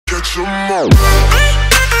some more.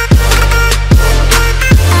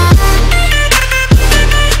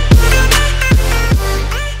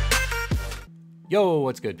 Yo,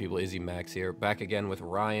 what's good, people? Izzy Max here, back again with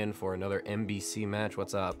Ryan for another MBC match.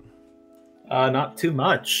 What's up? Not too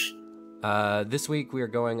much. This week we are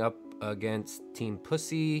going up against Team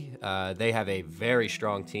Pussy. They have a very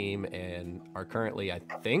strong team and are currently, I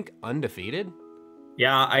think, undefeated.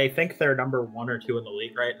 Yeah, I think they're number 1 or 2 in the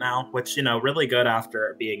league right now, which, you know, really good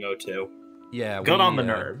after being 0-2. Yeah, good on the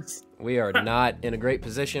nerves. We are not in a great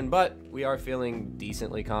position, but we are feeling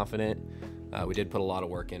decently confident. We did put a lot of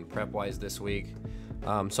work in prep-wise this week. So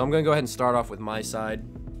I'm going to go ahead and start off with my side.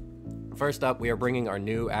 First up, we are bringing our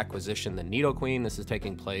new acquisition, the Needle Queen. This is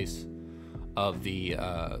taking place of the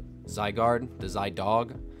Zygarde, the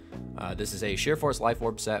Zydog. This is a Sheer Force Life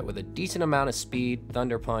Orb set with a decent amount of speed,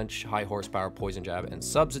 Thunder Punch, High Horsepower, Poison Jab, and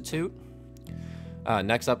Substitute.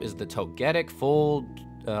 Next up is the Togetic,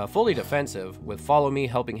 fully defensive with Follow Me,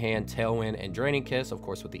 Helping Hand, Tailwind, and Draining Kiss, of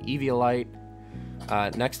course with the Eviolite.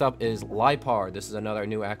 Next up is Liepard. This is another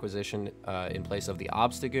new acquisition in place of the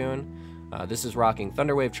Obstagoon. This is rocking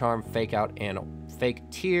Thunder Wave Charm, Fake Out, and Fake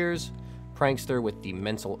Tears. Prankster with the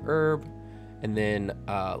Mental Herb. And then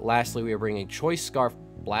lastly, we are bringing Choice Scarf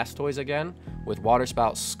Blastoise again with Water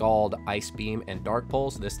Spout, Scald, Ice Beam, and Dark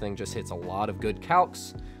Pulse. This thing just hits a lot of good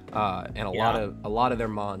calcs, and a lot of their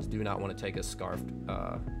mons do not want to take a Scarfed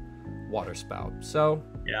Water Spout. So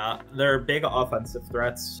yeah, their big offensive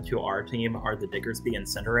threats to our team are the Diggersby and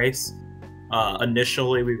Cinderace.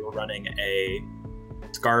 Initially, we were running a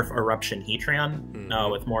Scarf Eruption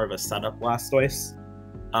Heatran with more of a setup Blastoise,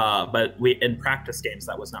 but in practice games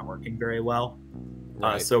that was not working very well.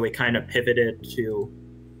 Right. So we kind of pivoted to.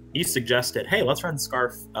 He suggested, "Hey, let's run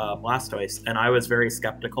Scarf Blastoise," and I was very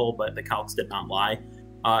skeptical, but the calcs did not lie.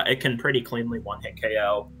 It can pretty cleanly one-hit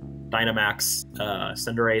KO Dynamax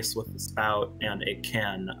Cinderace with the Spout, and it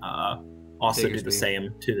can also do the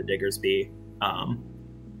same to the Diggersby.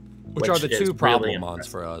 Which are the two problem mons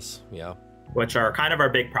for us, yeah. Which are kind of our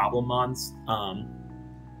big problem mons.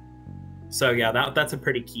 So yeah, that's a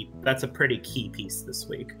pretty key piece this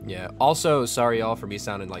week. Yeah. Also, sorry y'all for me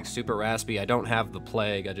sounding like super raspy. I don't have the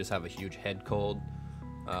plague. I just have a huge head cold.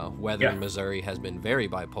 Weather in Missouri has been very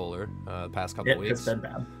bipolar the past couple weeks. It's been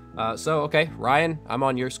bad. So okay, Ryan, I'm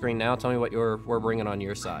on your screen now. Tell me what we're bringing on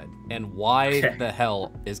your side, and why the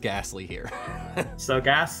hell is Ghastly here? So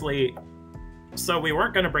Ghastly. So we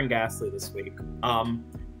weren't going to bring Ghastly this week.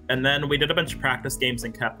 And then we did a bunch of practice games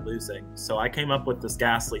and kept losing. So I came up with this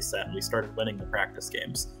Ghastly set, and we started winning the practice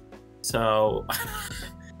games. So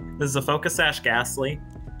this is a Focus Sash Ghastly.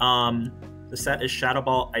 The set is Shadow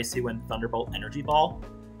Ball, Icy Wind, Thunderbolt, Energy Ball.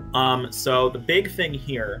 So the big thing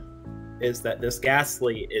here is that this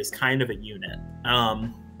Ghastly is kind of a unit.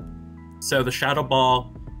 So the Shadow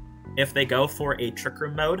Ball, if they go for a Trick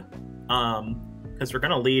Room mode, because we're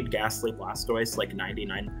going to lead Ghastly Blastoise like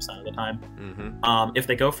 99% of the time. If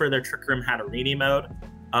they go for their Trick Room Hatterene mode,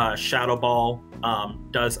 Shadow Ball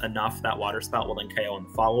does enough that Water Spout will then KO in the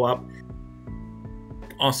follow-up.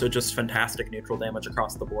 Also just fantastic neutral damage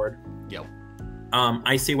across the board. Yep.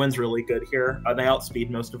 Icy Wind's really good here. They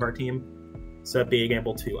outspeed most of our team, so being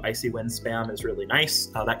able to Icy Wind spam is really nice.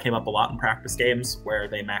 That came up a lot in practice games where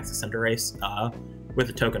they max a Cinderace with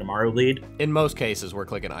a Togedemaru lead. In most cases, we're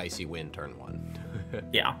clicking Icy Wind turn 1.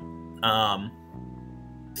 Yeah.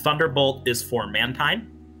 Thunderbolt is for Mantine.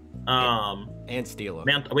 And Steela.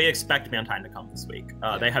 We expect Mantine to come this week.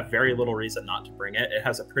 They have very little reason not to bring it. It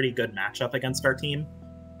has a pretty good matchup against our team.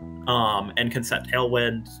 And can set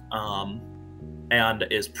Tailwind. And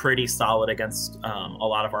is pretty solid against a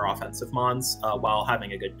lot of our offensive mons while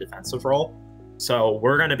having a good defensive role. So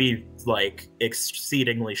we're going to be like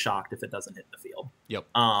exceedingly shocked if it doesn't hit the field. Yep.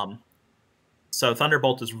 So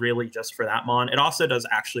Thunderbolt is really just for that mon. It also does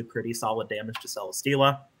actually pretty solid damage to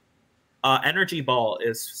Celesteela. Energy Ball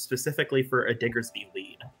is specifically for a Diggersby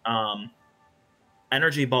lead.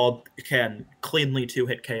 Energy Ball can cleanly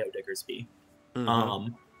 2-hit KO Diggersby.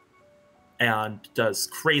 And does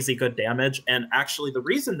crazy good damage. And actually, the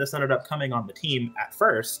reason this ended up coming on the team at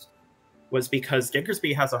first was because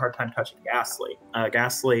Diggersby has a hard time touching Ghastly.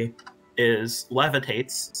 Ghastly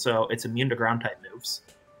levitates, so it's immune to ground-type moves.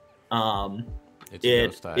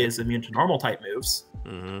 It is immune to normal-type moves.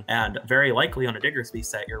 And very likely on a Diggersby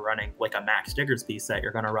set, you're running, like a max Diggersby set,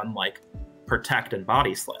 you're going to run, like, Protect and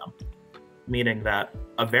Body Slam. Meaning that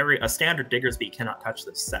a standard Diggersby cannot touch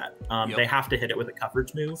this set. They have to hit it with a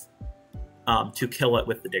coverage move. To kill it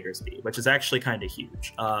with the Diggersby, which is actually kind of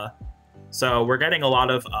huge. So we're getting a lot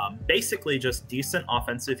of basically just decent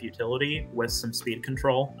offensive utility with some speed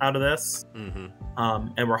control out of this.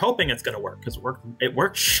 And we're hoping it's going to work because it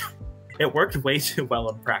worked it worked way too well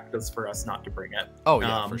in practice for us not to bring it. Oh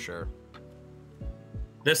yeah, for sure.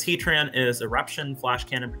 This Heatran is Eruption, Flash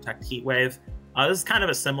Cannon, Protect, Heatwave. This is kind of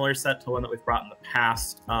a similar set to one that we've brought in the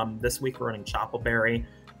past. This week we're running Choppleberry,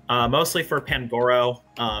 mostly for Pangoro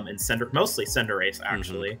and mostly Cinderace,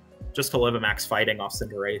 actually, just to live a max fighting off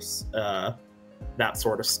Cinderace, that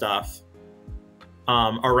sort of stuff.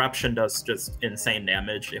 Eruption does just insane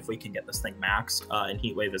damage if we can get this thing maxed, and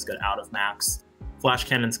Heatwave is good out of max. Flash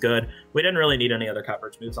Cannon's good. We didn't really need any other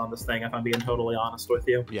coverage moves on this thing, if I'm being totally honest with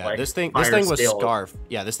you. Yeah, like, this thing was Scarf.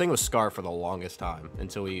 Yeah, this thing was Scarf for the longest time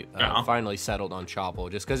until we finally settled on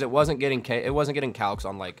Chopple, just because it wasn't getting calcs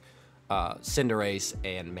on like Cinderace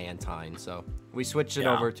and Mantine. So we switched it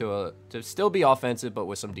over to still be offensive, but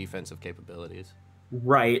with some defensive capabilities.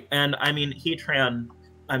 Right, and I mean Heatran.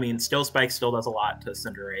 I mean, Steel Spike still does a lot to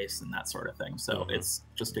Cinderace and that sort of thing, so it's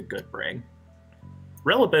just a good bring.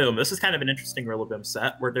 Rillaboom. This is kind of an interesting Rillaboom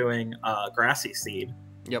set. We're doing Grassy Seed.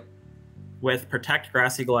 Yep. With Protect,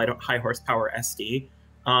 Grassy Glide, High Horsepower, SD.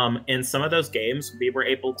 In some of those games, we were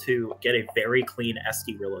able to get a very clean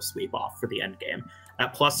SD Rillo sweep off for the end game.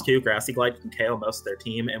 At +2, Grassy Glide can KO most of their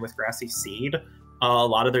team, and with Grassy Seed, a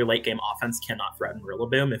lot of their late game offense cannot threaten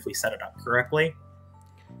Rillaboom if we set it up correctly.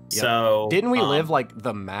 Yep. So didn't we live like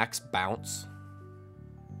the max bounce?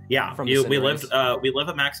 Yeah, we live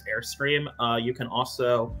a max airstream. You can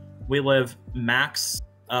also live max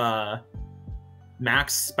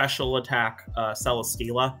special attack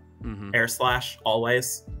Celesteela air slash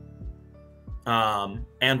always.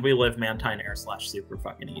 And we live Mantine air slash super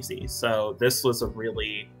fucking easy. So this was a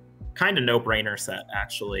really kind of no-brainer set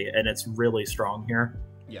actually, and it's really strong here.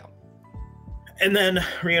 Yeah. And then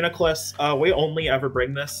Reuniclus, we only ever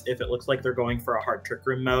bring this if it looks like they're going for a hard Trick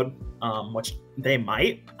Room mode, which they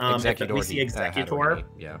might. If we see Executor,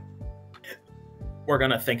 we're going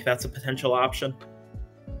to think that's a potential option.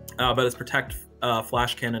 But it's Protect,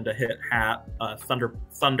 Flash Cannon to hit Hat,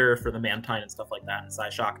 Thunder for the Mantine and stuff like that, and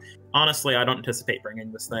Psyshock. Honestly, I don't anticipate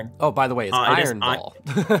bringing this thing. Oh, by the way, it's Iron Ball.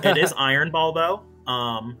 It is Iron Ball, though,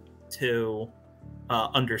 to...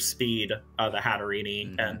 underspeed the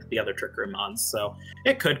Hatterini and the other Trick Room mons, so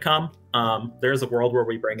it could come. There's a world where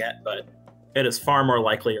we bring it, but it is far more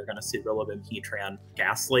likely you're going to see Rillaboom, Heatran,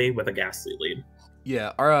 Ghastly with a Ghastly lead.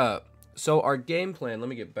 Yeah, so our game plan, let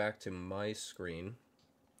me get back to my screen.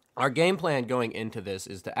 Our game plan going into this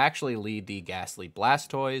is to actually lead the Ghastly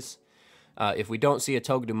Blastoise. If we don't see a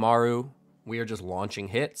Togedemaru, we are just launching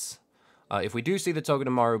hits. If we do see the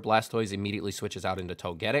Togedemaru, Blastoise immediately switches out into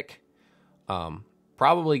Togetic.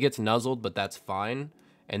 Probably gets nuzzled, but that's fine.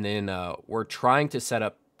 And then we're trying to set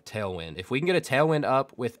up Tailwind. If we can get a Tailwind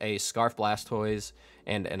up with a Scarf Blastoise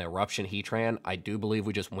and an Eruption Heatran, I do believe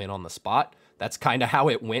we just win on the spot. That's kind of how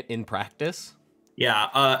it went in practice. Yeah,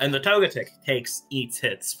 and the Togetic eats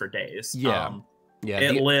hits for days. Yeah.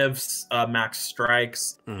 It lives max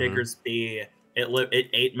strikes, Diggersby. It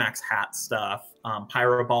ate max hat stuff.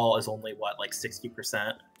 Pyro Ball is only like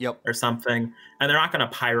 60%. Yep. Or something. And they're not going to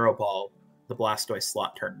Pyro Ball the Blastoise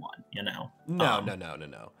slot turn 1, you know?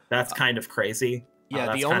 No. That's kind of crazy. Yeah,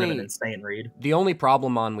 that's kind of an insane read. The only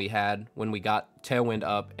problem we had when we got Tailwind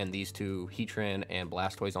up and these two Heatran and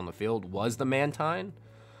Blastoise on the field was the Mantine.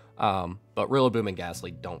 But Rillaboom and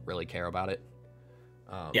Ghastly don't really care about it.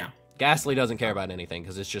 Yeah. Ghastly doesn't care about anything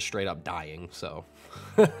because it's just straight up dying, so...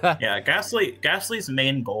 Yeah, Ghastly's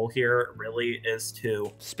main goal here really is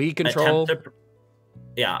to... Speed control.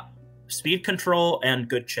 Speed control and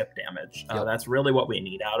good chip damage. That's really what we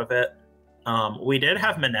need out of it. We did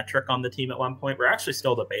have Manectric on the team at one point. We're actually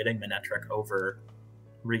still debating Manectric over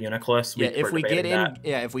Reuniclus.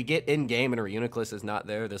 If we get in game and Reuniclus is not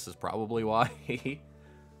there, this is probably why.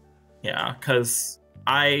 Yeah, because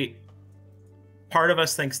part of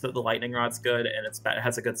us thinks that the Lightning Rod's good and it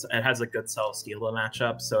has a good Celesteela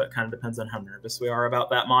matchup. So it kind of depends on how nervous we are about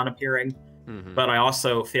that mon appearing. But I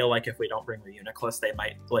also feel like if we don't bring the Reuniclus, they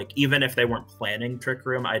might, like, even if they weren't planning Trick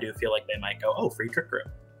Room, I do feel like they might go, oh, free Trick Room.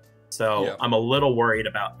 So I'm a little worried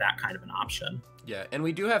about that kind of an option. Yeah, and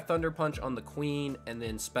we do have Thunder Punch on the Queen and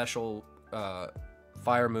then special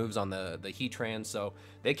fire moves on the Heatran, so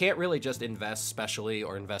they can't really just invest specially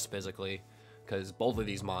or invest physically because both of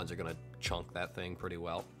these mons are going to chunk that thing pretty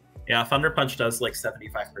well. Yeah, Thunder Punch does like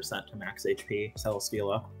 75% to max HP,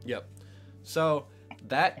 Celesteela. Yep. So...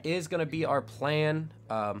 that is going to be our plan.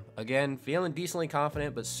 Again, feeling decently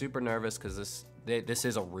confident, but super nervous because this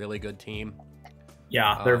is a really good team.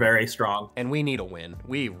 Yeah, they're very strong. And we need a win.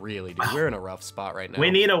 We really do. We're in a rough spot right now. We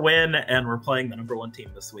need a win, and we're playing the #1 team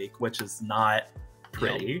this week, which is not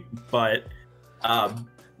pretty, but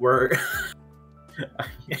we're...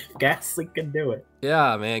 Ghastly can do it.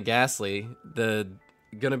 Yeah, man, Ghastly.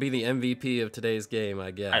 gonna be the MVP of today's game,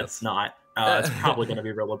 I guess. It's not. It's probably going to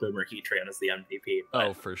be Rillaboom or Heatran as the MVP. But...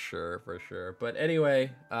 Oh, for sure, for sure. But anyway,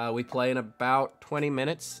 we play in about 20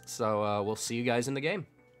 minutes, so we'll see you guys in the game.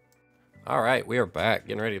 All right, we are back.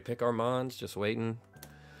 Getting ready to pick our Mons. Just waiting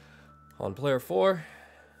on player 4.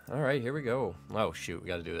 All right, here we go. Oh, shoot, we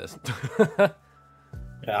got to do this.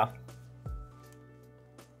 Yeah.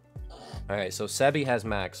 All right, so Sebi has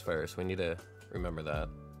Max first. We need to remember that.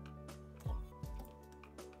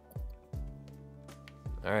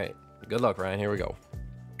 All right. Good luck, Ryan. Here we go.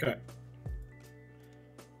 Okay.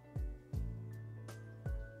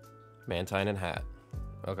 Mantine and Hat.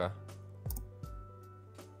 Okay.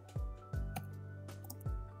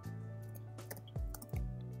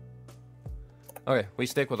 Okay, we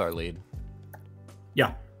stick with our lead.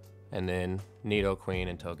 Yeah. And then Nido, Queen,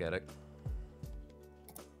 and Togetic.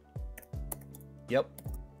 Yep.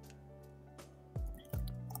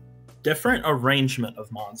 Different arrangement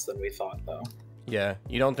of Mons than we thought, though. Yeah,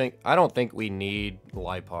 I don't think we need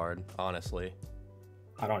Lipard, honestly.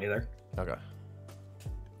 I don't either. Okay.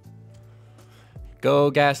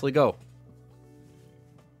 Go, Ghastly, go.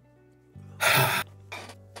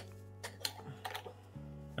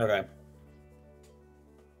 Okay.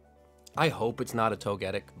 I hope it's not a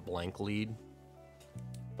Togetic blank lead,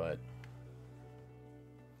 but...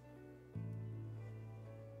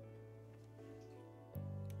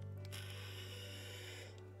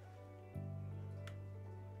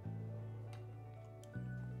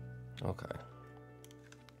 Okay.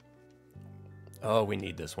 Oh, we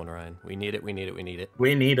need this one, Ryan. We need it, we need it, we need it.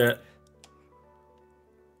 We need it.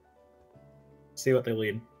 See what they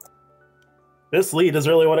lead. This lead is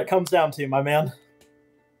really what it comes down to, my man.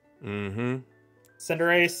 Mm-hmm.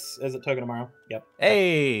 Cinderace, is it Togedemaru? Yep.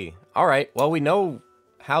 Hey! Alright, well, we know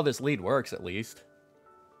how this lead works, at least.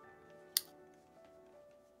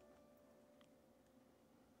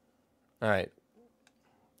 Alright.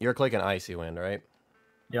 You're clicking Icy Wind, right?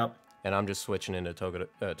 Yep. And I'm just switching into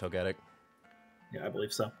Togetic. Yeah, I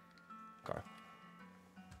believe so. Okay.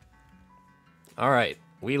 Alright,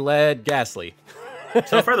 we led Ghastly.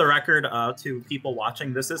 So for the record, to people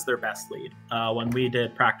watching, this is their best lead. When we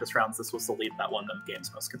did practice rounds, this was the lead that won them games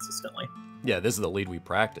most consistently. Yeah, this is the lead we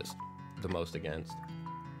practiced the most against.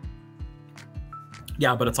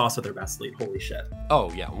 Yeah, but it's also their best lead. Holy shit.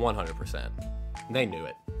 Oh, yeah, 100%. They knew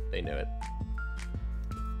it. They knew it.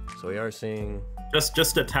 So we are seeing...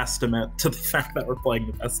 Just a testament to the fact that we're playing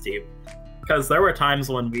the best team. Because there were times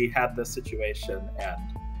when we had this situation and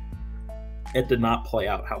it did not play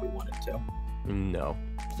out how we wanted to. No.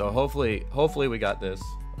 So hopefully we got this.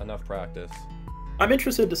 Enough practice. I'm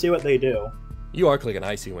interested to see what they do. You are clicking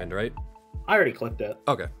Icy Wind, right? I already clicked it.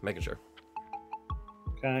 Okay, making sure.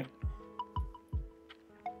 Okay.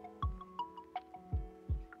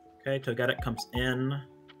 Okay, Togetic comes in.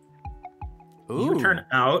 Ooh. You turn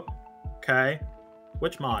out. Okay.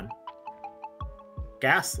 Which Mon?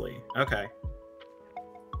 Ghastly. Okay.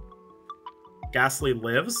 Ghastly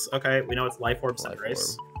lives. Okay, we know it's Life Orb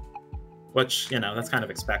Cinderace. Which, you know, that's kind of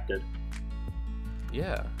expected.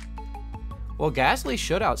 Yeah. Well, Ghastly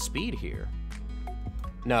should outspeed here.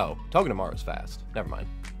 No, Togedemaru's fast. Never mind.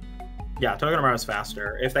 Yeah, Togedemaru's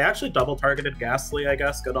faster. If they actually double targeted Ghastly, I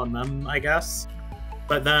guess, good on them, I guess.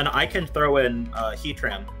 But then I can throw in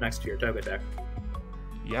Heatran next to your Togetic.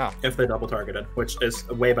 Yeah. If they double targeted, which is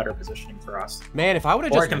a way better positioning for us. Man, if I would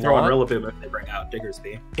have Or just I can throw in Rillaboom if they bring out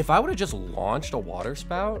Diggersby. If I would have just launched a Water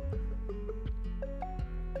Spout.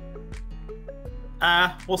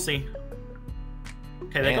 We'll see.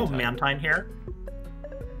 Okay, they go Mantine here.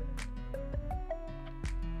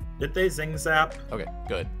 Did they Zing Zap? Okay,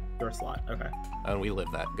 good. Your slot, okay. And we live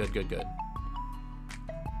that. Good, good, good.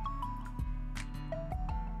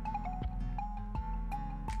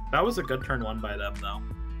 That was a good turn one by them, though.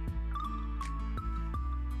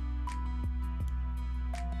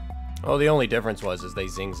 Well, the only difference is they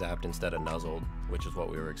Zing Zapped instead of Nuzzled, which is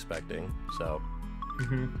what we were expecting, so.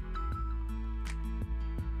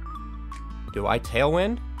 Do I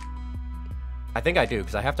Tailwind? I think I do,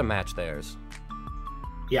 because I have to match theirs.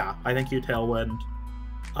 Yeah, I think you Tailwind.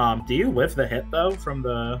 Do you live the hit, though, from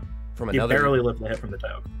the... From another... You barely live the hit from the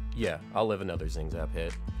Toad. Yeah, I'll live another Zing Zap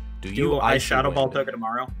hit. Do you Ice Shadow Ball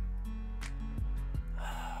Togedemaru?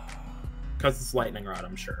 Because it's Lightning Rod,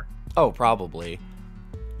 I'm sure. Oh, probably.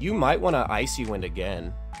 You might want to Icy Wind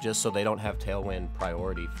again, just so they don't have Tailwind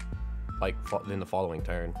priority, like, in the following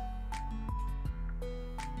turn.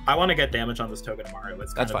 I want to get damage on this Togedemaru.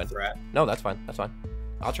 It's kind of a threat. No, that's fine. That's fine.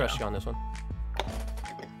 I'll trust you on this one.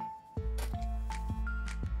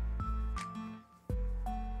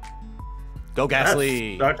 Go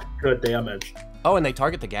Ghastly! That's such good damage. Oh, and they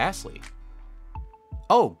target the Ghastly.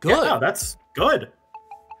 Oh, good. Yeah, that's good.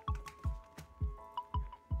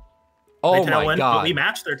 Oh They my tailwind, god. but we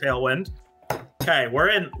matched their tailwind. Okay, we're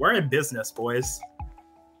in business, boys.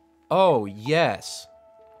 Oh yes.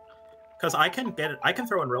 Because I can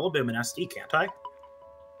throw in Rillaboom and SD, can't I?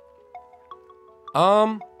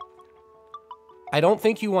 I don't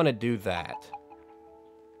think you want to do that.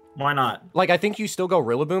 Why not? Like, I think you still go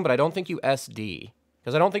Rillaboom, but I don't think you SD.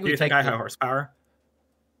 Because I don't think Do we you think I have horsepower?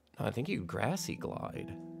 I think you Grassy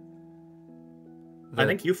Glide. I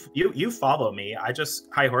think you follow me. I just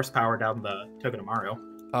high horsepower down the Togedemaru.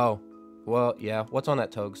 Oh. Well, yeah. What's on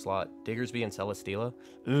that Toge slot? Diggersby and Celesteela?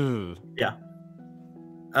 Ooh. Yeah.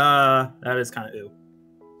 That is kind of ooh.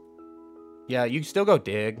 Yeah, you still go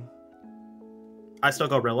Dig. I still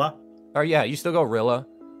go Rilla. Or yeah, you still go Rilla.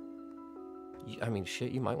 I mean,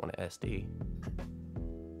 shit, you might want to SD.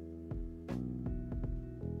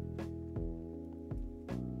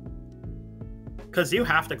 Because you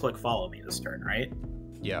have to click follow me this turn, right?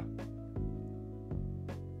 Yeah.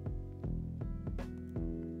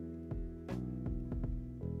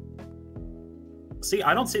 See,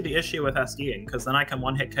 I don't see the issue with SDing, because then I can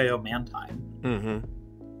one-hit KO Mantine. Mm-hmm.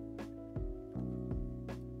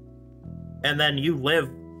 And then you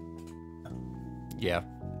live... Yeah.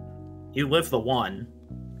 You live the one.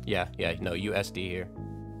 Yeah, no, you SD here.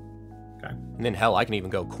 Okay. And then, hell, I can even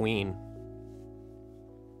go Queen.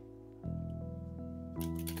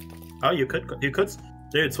 Oh, you could...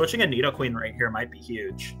 Dude, switching a Nidoqueen right here might be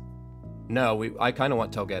huge. No, I kind of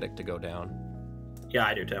want Togetic to go down. Yeah,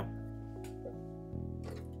 I do too.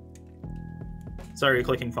 So are you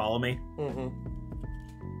clicking follow me? Mm-hmm.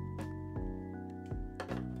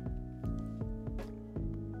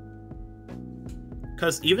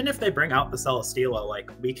 Because even if they bring out the Celesteela, like,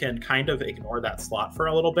 we can kind of ignore that slot for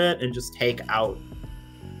a little bit and just take out...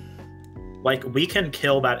 Like, we can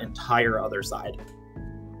kill that entire other side.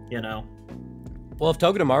 You know? Well, if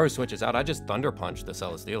Togedemaru switches out, I just Thunder Punch the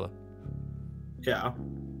Celesteela. Yeah.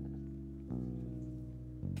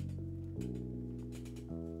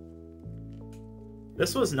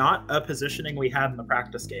 This was not a positioning we had in the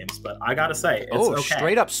practice games, but I gotta say, it's okay.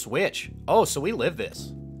 Straight up switch. Oh, so we live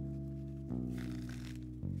this.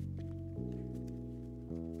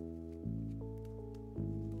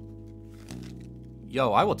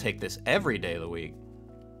 Yo, I will take this every day of the week.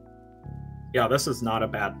 Yeah, this is not a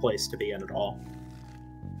bad place to be in at all.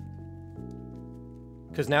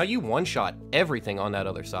 Because now you one-shot everything on that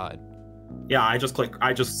other side. Yeah, I just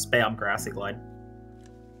spam Grassy Glide.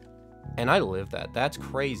 And I live that. That's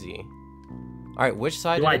crazy. All right, which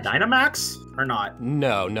side? Do I Dynamax or not?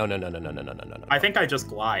 No. I think I just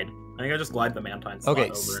glide. I think I just glide the Mantine slot Okay,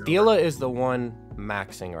 over and Steela over. is the one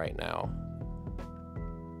maxing right now.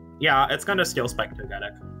 Yeah, it's gonna skill spec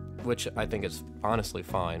Togetic. Which I think is honestly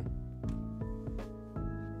fine.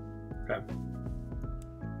 Okay.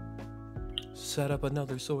 Set up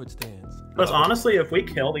another Swords Dance. Because honestly, if we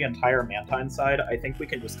kill the entire Mantine side, I think we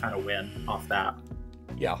can just kind of win off that.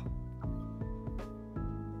 Yeah.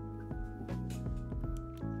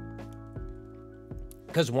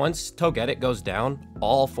 Because once Togetic goes down,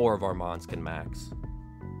 all 4 of our Mons can max.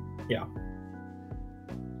 Yeah.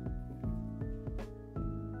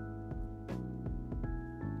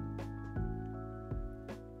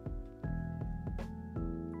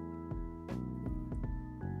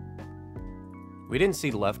 We didn't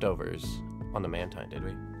see leftovers on the Mantine, did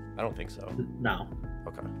we? I don't think so. No.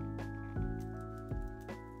 Okay.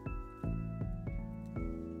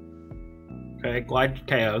 Okay, glide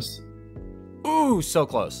KOs. Ooh, so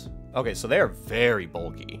close. Okay, so they're very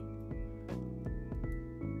bulky.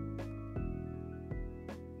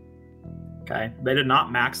 Okay, they did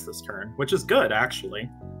not max this turn, which is good, actually.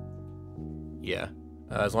 Yeah,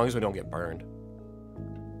 as long as we don't get burned.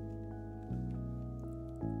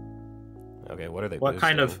 Okay, what are they What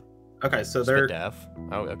kind of... Okay, so Just they're the def?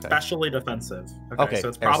 Oh, okay. specially defensive. Okay, so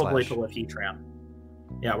it's Air probably Slash. to live Heatran.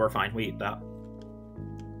 Yeah, we're fine. We eat that.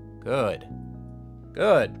 Good.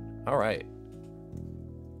 Good. All right.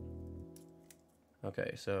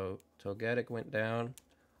 Okay, so Togetic went down.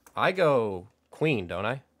 I go Queen, don't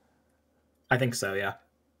I? I think so, yeah.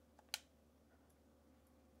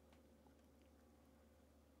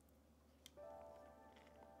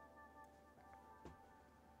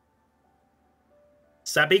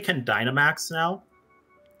 Sebi can Dynamax now.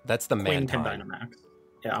 That's the Queen can Mantine. Dynamax.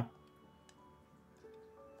 Yeah.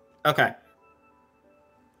 Okay.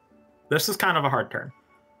 This is kind of a hard turn.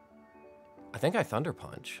 I think I Thunder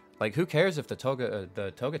Punch. Like, who cares if the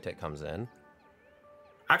Togetic comes in?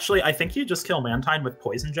 Actually, I think you just kill Mantine with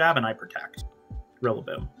Poison Jab and I protect.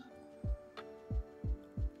 Rillaboom.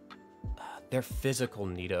 They're physical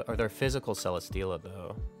Nita, or they're physical Celesteela,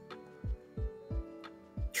 though.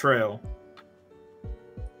 True.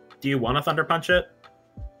 Do you want to Thunder Punch it?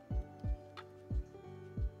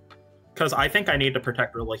 Because I think I need to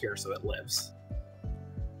protect Rilla here so it lives.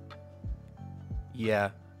 Yeah.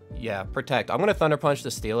 Yeah, protect. I'm going to Thunder Punch the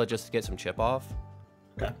Steela just to get some chip off.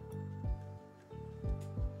 Okay.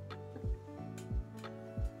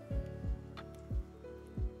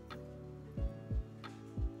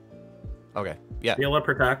 Okay, yeah. Steela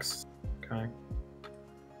protects. Okay.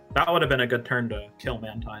 That would have been a good turn to kill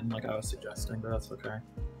Mantine, like I was suggesting, but that's okay.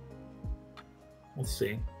 We'll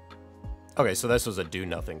see. Okay, so this was a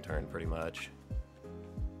do-nothing turn, pretty much.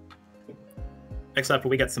 Except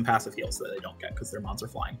we get some passive heals that they don't get because their mons are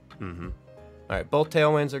flying. Mm-hmm. Alright, both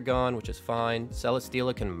Tailwinds are gone, which is fine.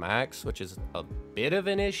 Celesteela can max, which is a bit of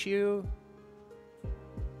an issue.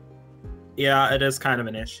 Yeah, it is kind of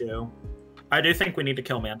an issue. I do think we need to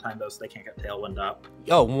kill Mantine, though, so they can't get Tailwind up.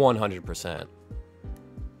 Oh, 100%.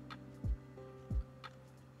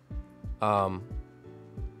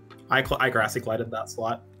 I Grassy Glided that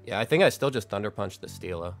slot. Yeah, I think I still just Thunder Punched the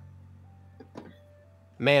Steela.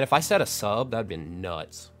 Man, if I set a sub, that'd be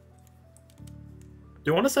nuts. Do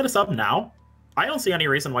you want to set us up now? I don't see any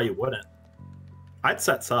reason why you wouldn't. I'd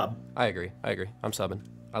set sub. I agree. I'm subbing.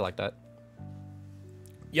 I like that.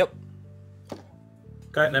 Yep.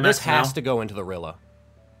 Okay, this has to go into the Rilla.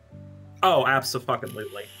 Oh,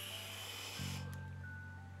 absolutely.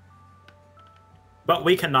 But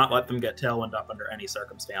we cannot let them get Tailwind up under any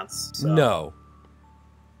circumstance. So. No.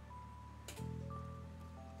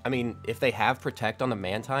 I mean, if they have Protect on the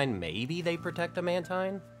Mantine, maybe they protect the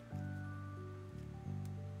Mantine?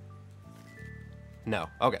 No.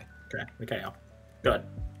 Okay. Okay, we KO. Good.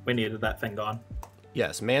 We needed that thing gone.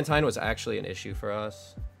 Yes, Mantine was actually an issue for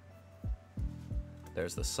us.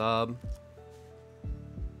 There's the sub.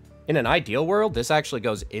 In an ideal world, this actually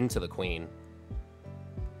goes into the Queen.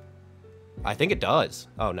 I think it does.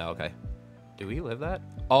 Oh, no, okay. Do we live that?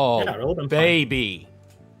 Oh, yeah, baby.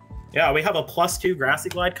 Yeah, we have a +2 Grassy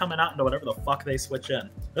Glide coming out into whatever the fuck they switch in.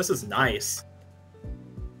 This is nice.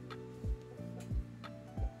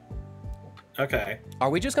 Okay. Are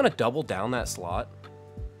we just going to double down that slot?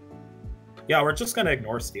 Yeah, we're just going to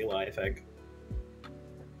ignore Steela, I think.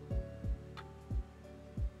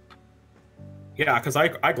 Yeah, because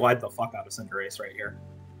I glide the fuck out of Cinderace right here.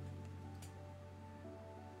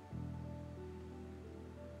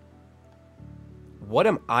 What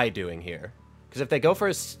am I doing here? Because if they go for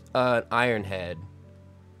an Iron Head...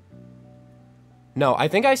 No, I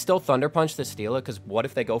think I still Thunder Punch the Steela, because what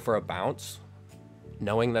if they go for a bounce?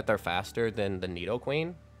 Knowing that they're faster than the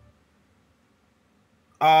Nidoqueen?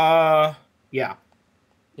 Yeah.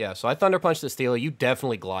 Yeah, so I Thunder Punch the Steela. You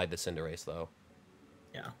definitely glide the Cinderace, though.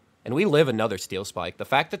 Yeah. And we live another Steel Spike. The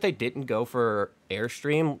fact that they didn't go for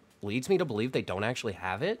Airstream leads me to believe they don't actually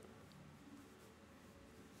have it.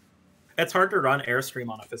 It's hard to run Airstream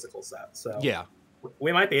on a physical set, so... Yeah.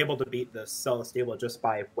 We might be able to beat this Celesteela just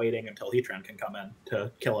by waiting until Heatran can come in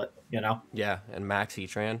to kill it, you know? Yeah, and max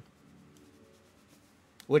Heatran.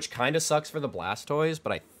 Which kind of sucks for the Blastoise,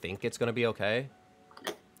 but I think it's going to be okay.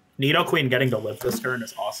 Nidoqueen getting to live this turn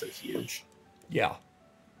is also huge. Yeah.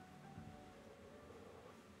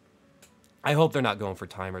 I hope they're not going for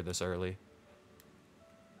Timer this early.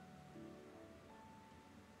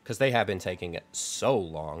 Because they have been taking it so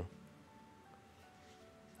long.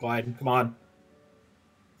 Glide, come on.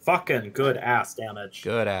 Fucking good ass damage.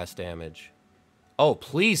 Good ass damage. Oh,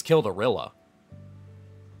 please kill the Rilla.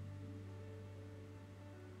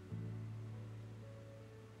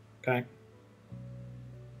 Okay.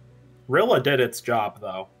 Rilla did its job,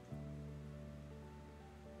 though.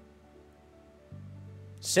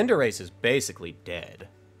 Cinderace is basically dead.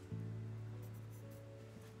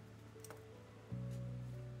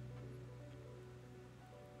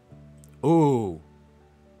 Ooh.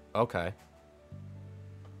 Okay.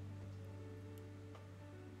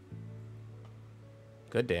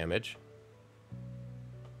 Good damage.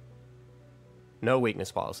 No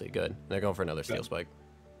weakness policy. Good. They're going for another Steel Spike.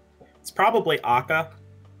 It's probably Akka.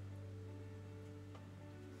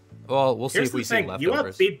 Well, we'll see if we see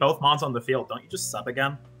leftovers. You outbeat both mons on the field. Don't you just sub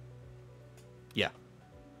again? Yeah.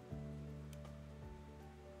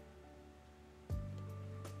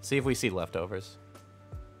 See if we see leftovers.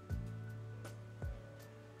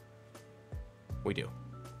 We do.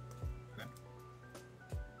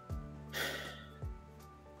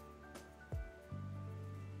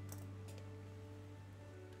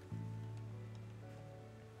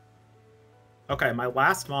 Okay, my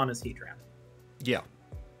last mon is Heatran. Yeah.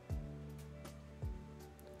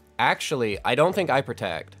 Actually, I don't think I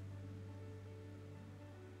protect.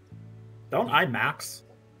 Don't I max?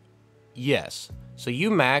 Yes. So you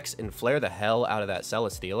max and flare the hell out of that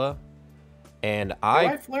Celesteela. And Do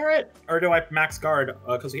I flare it? Or do I max guard?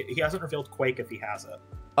 Because he hasn't revealed Quake if he has it.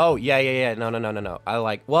 Oh, yeah. No. I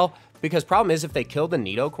like... Well, because problem is if they kill the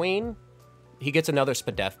Nidoqueen, he gets another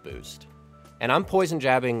Spadef boost. And I'm poison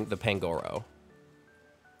jabbing the Pangoro.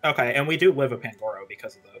 Okay, and we do live a Pangoro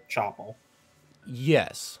because of the Choppel.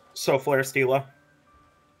 Yes. So Flare Steela?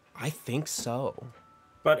 I think so.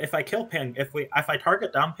 But if I kill if I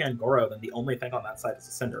target down Pangoro, then the only thing on that side is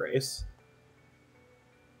a Cinderace.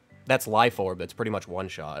 That's Life Orb. That's pretty much one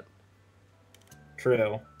shot.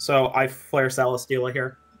 True. So I flare Celesteela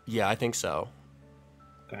here? Yeah, I think so.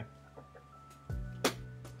 Okay.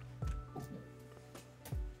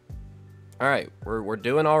 Alright, we're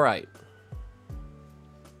doing alright.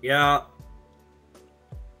 Yeah.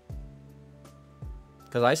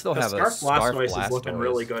 Because I still have a Scarf Blastoise is looking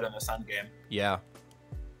really good in this endgame. Yeah.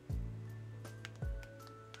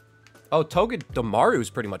 Oh, Togedemaru's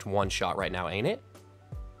pretty much one shot right now, ain't it?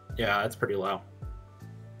 Yeah, it's pretty low.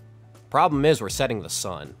 Problem is, we're setting the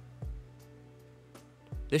sun.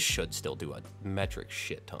 This should still do a metric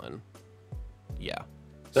shit ton. Yeah.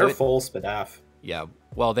 They're full Spadaf. Yeah.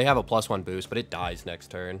 Well, they have a +1 boost, but it dies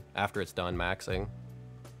next turn after it's done maxing.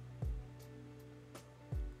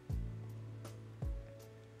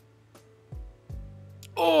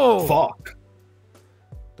 Oh! Fuck.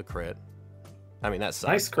 The crit. I mean, that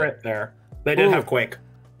sucks. Nice crit there. They did have Quake.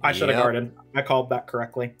 I should have guarded. I called that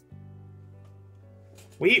correctly.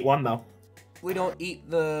 We eat one, though. We don't eat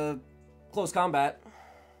the close combat.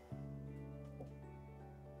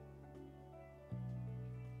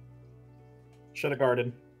 Should have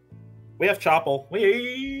guarded. We have Choppel.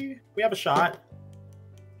 We have a shot.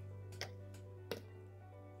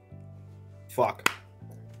 Fuck.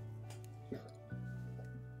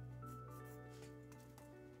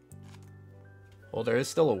 Well, there is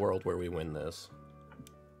still a world where we win this.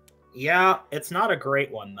 Yeah, it's not a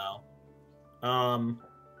great one, though.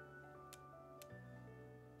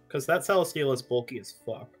 Because that Celesteela is bulky as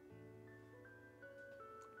fuck.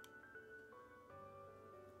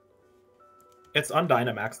 It's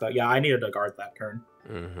Undynamax, though. Yeah, I needed to guard that turn.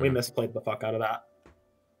 We misplayed the fuck out of that.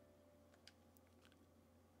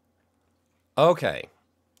 Okay.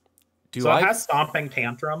 It has Stomping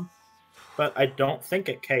Tantrum, but I don't think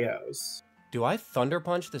it KOs. Do I Thunder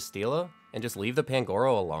Punch the Steela and just leave the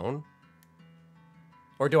Pangoro alone?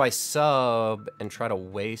 Or do I sub and try to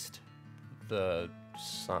waste the...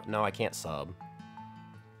 No, I can't sub.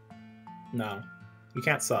 No, you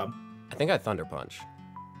can't sub. I think I Thunder Punch.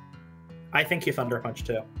 I think you Thunder Punch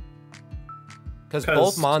too. Because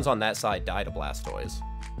both Mons on that side die to Blastoise.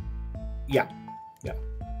 Yeah.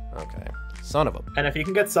 Okay. Son of a... And if you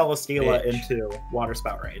can get Celesteela bitch. into Water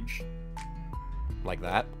Spout range. Like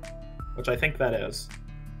that? Which I think that is.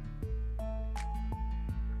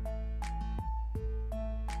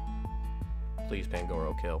 Please,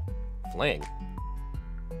 Pangoro, kill. Fling.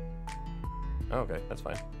 Okay, that's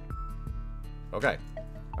fine. Okay.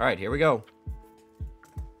 Alright, here we go.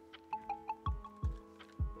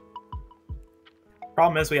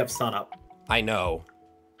 Problem is we have Sun Up. I know.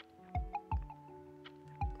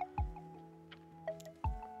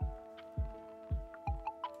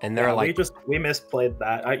 And they're like... We misplayed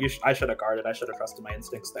that. I should have guarded. I should have trusted my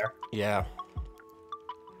instincts there. Yeah.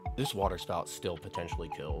 This Water Spout still potentially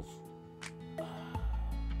kills.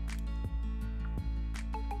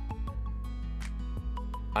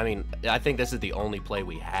 I mean, I think this is the only play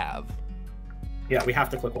we have. Yeah, we have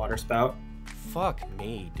to click Water Spout. Fuck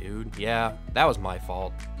me, dude. Yeah, that was my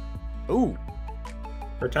fault. Ooh.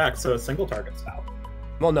 Protect, so it's single target spout.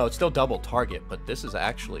 Well, no, it's still double target, but this is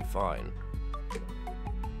actually fine.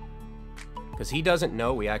 Because he doesn't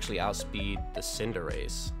know we actually outspeed the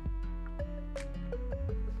Cinderace.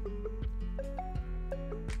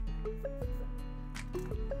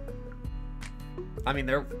 I mean,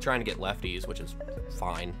 they're trying to get lefties, which is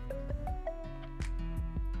fine.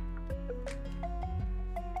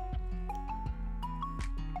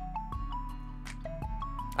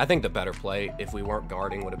 I think the better play, if we weren't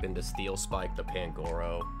guarding, would have been to Steel Spike the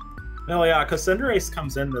Pangoro. Oh yeah, because Cinderace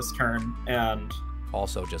comes in this turn and...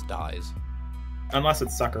 Also just dies. Unless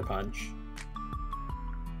it's Sucker Punch.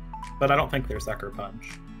 But I don't think they're Sucker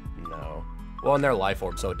Punch. No. Well, and they're Life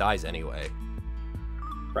Orb, so it dies anyway.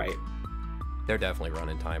 Right. They're definitely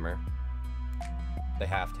running timer. They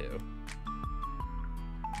have to.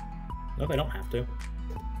 No, they don't have to.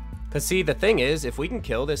 Because see, the thing is, if we can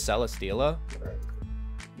kill this Celesteela,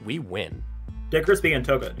 we win. Diggersby and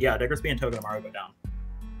Toga. Yeah, Diggersby and Togedemaru go down.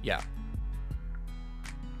 Yeah.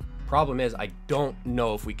 Problem is, I don't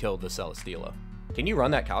know if we killed the Celesteela. Can you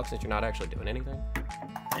run that calc since you're not actually doing anything?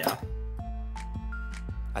 Yeah.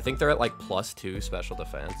 I think they're at like +2 special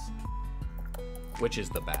defense, which is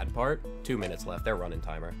the bad part. 2 minutes left. They're running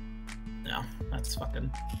timer. Yeah, that's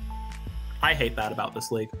fucking... I hate that about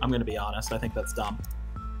this league. I'm gonna be honest. I think that's dumb.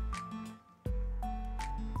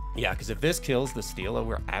 Yeah, because if this kills the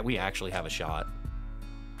Steela, we actually have a shot.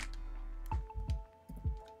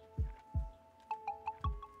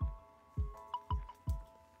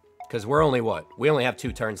 Because we're only what? We only have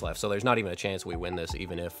 2 turns left, so there's not even a chance we win this,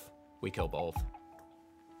 even if we kill both.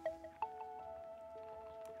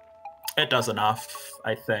 It does enough,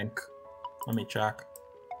 I think. Let me check.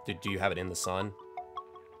 Do you have it in the sun?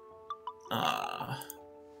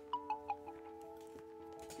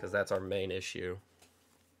 Because that's our main issue.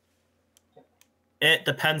 It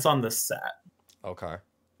depends on the set. Okay.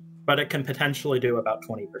 But it can potentially do about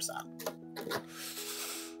 20%.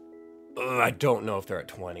 I don't know if they're at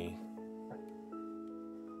 20.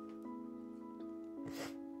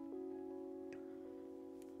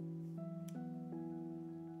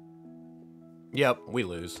 Yep, we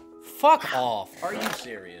lose. Fuck off. Are you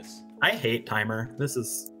serious? I hate timer. This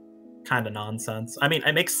is kind of nonsense. I mean,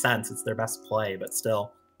 it makes sense. It's their best play, but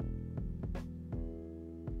still.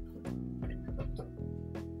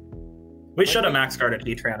 We should have max guarded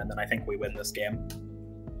Heatran, and then I think we win this game.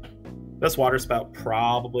 This water spout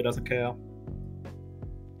probably doesn't KO.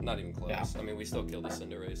 Not even close. Yeah. I mean, we still killed the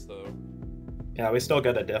Cinderace, though. Yeah, we still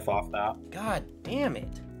get a diff off that. God damn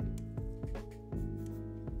it.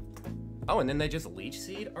 Oh, and then they just Leech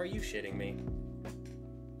Seed? Are you shitting me?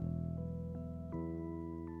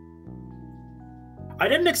 I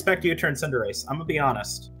didn't expect you to turn Cinderace. I'm gonna be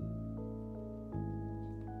honest.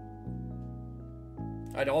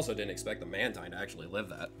 I also didn't expect the Mantine to actually live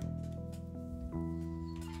that.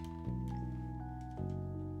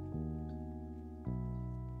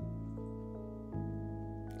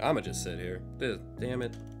 I'ma just sit here. Damn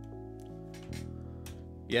it.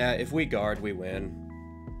 Yeah, if we guard, we win.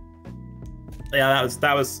 Yeah,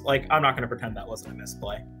 that was like, I'm not gonna pretend that wasn't a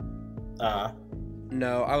misplay.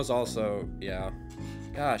 No, I was also, yeah.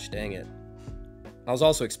 Gosh, dang it. I was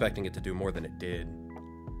also expecting it to do more than it did.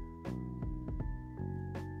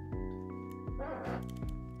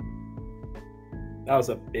 That was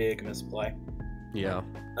a big misplay. Yeah.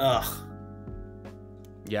 Ugh.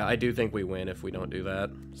 Yeah, I do think we win if we don't do that.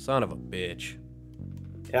 Son of a bitch.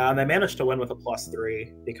 Yeah, and they managed to win with a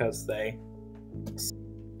 +3 because they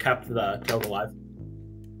kept the Toad alive.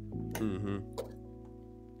 Mm-hmm.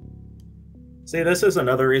 See, this is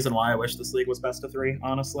another reason why I wish this league was best of 3,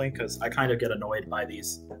 honestly, because I kind of get annoyed by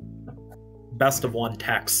these best of 1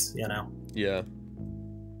 techs, you know? Yeah.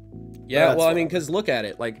 Yeah, well, I mean, because look at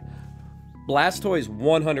it. Like, Blastoise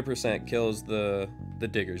 100% kills the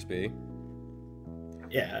Diggersby.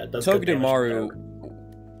 Yeah, it does good damage to Togedemaru,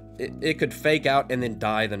 Toad. it could fake out and then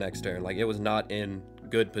die the next turn. Like, it was not in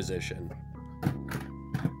good position.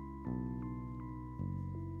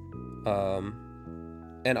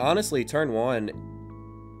 And honestly, turn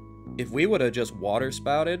 1, if we would have just Water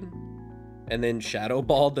Spouted and then Shadow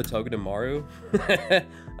Balled the Togedemaru,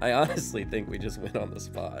 I honestly think we just win on the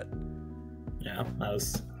spot. Yeah, that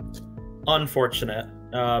was unfortunate.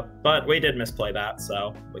 But we did misplay that,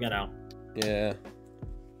 so, you know. Yeah.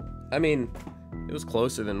 I mean, it was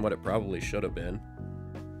closer than what it probably should have been.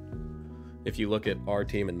 If you look at our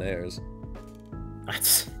team and theirs.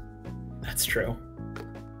 That's true.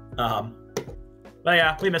 But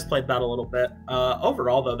yeah, we misplayed that a little bit.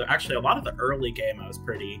 Overall, though, actually a lot of the early game I was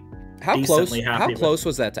pretty decently happy How close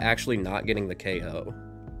was that to actually not getting the KO?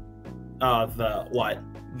 The what?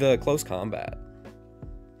 The close combat.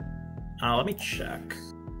 Let me check.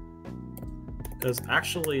 Because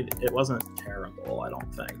actually, it wasn't terrible, I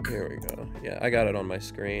don't think. Here we go. Yeah, I got it on my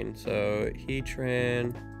screen. So,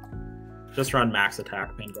 Heatran. Just run max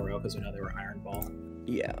attack Pangoro because we know they were Iron Ball.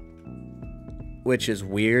 Yeah. Which is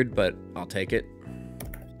weird, but I'll take it.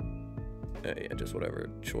 Yeah, just whatever.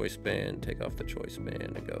 Choice band, take off the choice band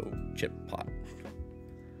and go chip pot.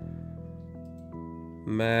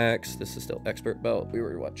 Max, this is still expert belt. We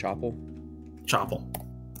were what, Chople? Chople.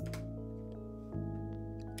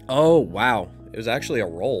 Oh, wow. It was actually a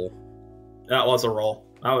roll. That was a roll.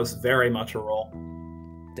 That was very much a roll.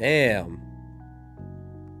 Damn.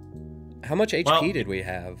 How much HP did we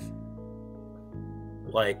have?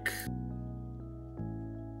 Like...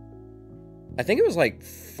 I think it was like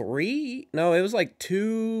 3. No, it was like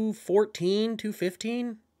 214,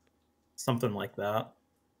 215. Something like that.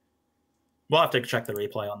 We'll have to check the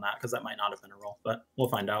replay on that because that might not have been a roll, but we'll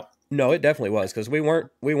find out. No, it definitely was because we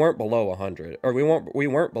weren't below 100, or we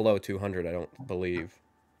weren't below 200. I don't believe.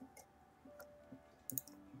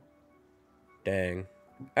 Dang.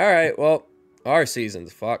 All right, well, our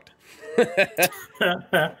season's fucked.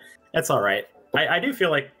 It's all right. I do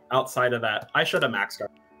feel like outside of that, I should have maxed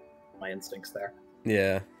out my instincts there.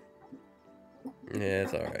 Yeah. Yeah,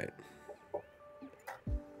 it's all right.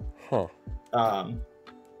 Huh.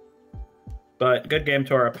 But good game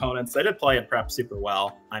to our opponents. They did play in prep super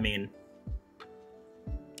well. I mean,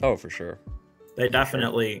 oh, for sure. They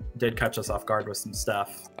definitely did catch us off guard with some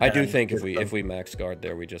stuff. I do think if we max guard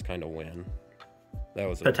there, we just kind of win. That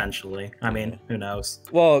was potentially. I mean, who knows?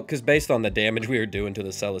 Well, because based on the damage we were doing to the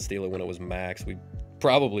Celesteela when it was max, we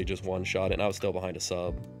probably just one-shot it, and I was still behind a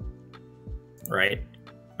sub. Right.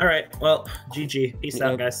 All right. Well, GG. Peace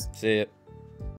out, guys. See ya.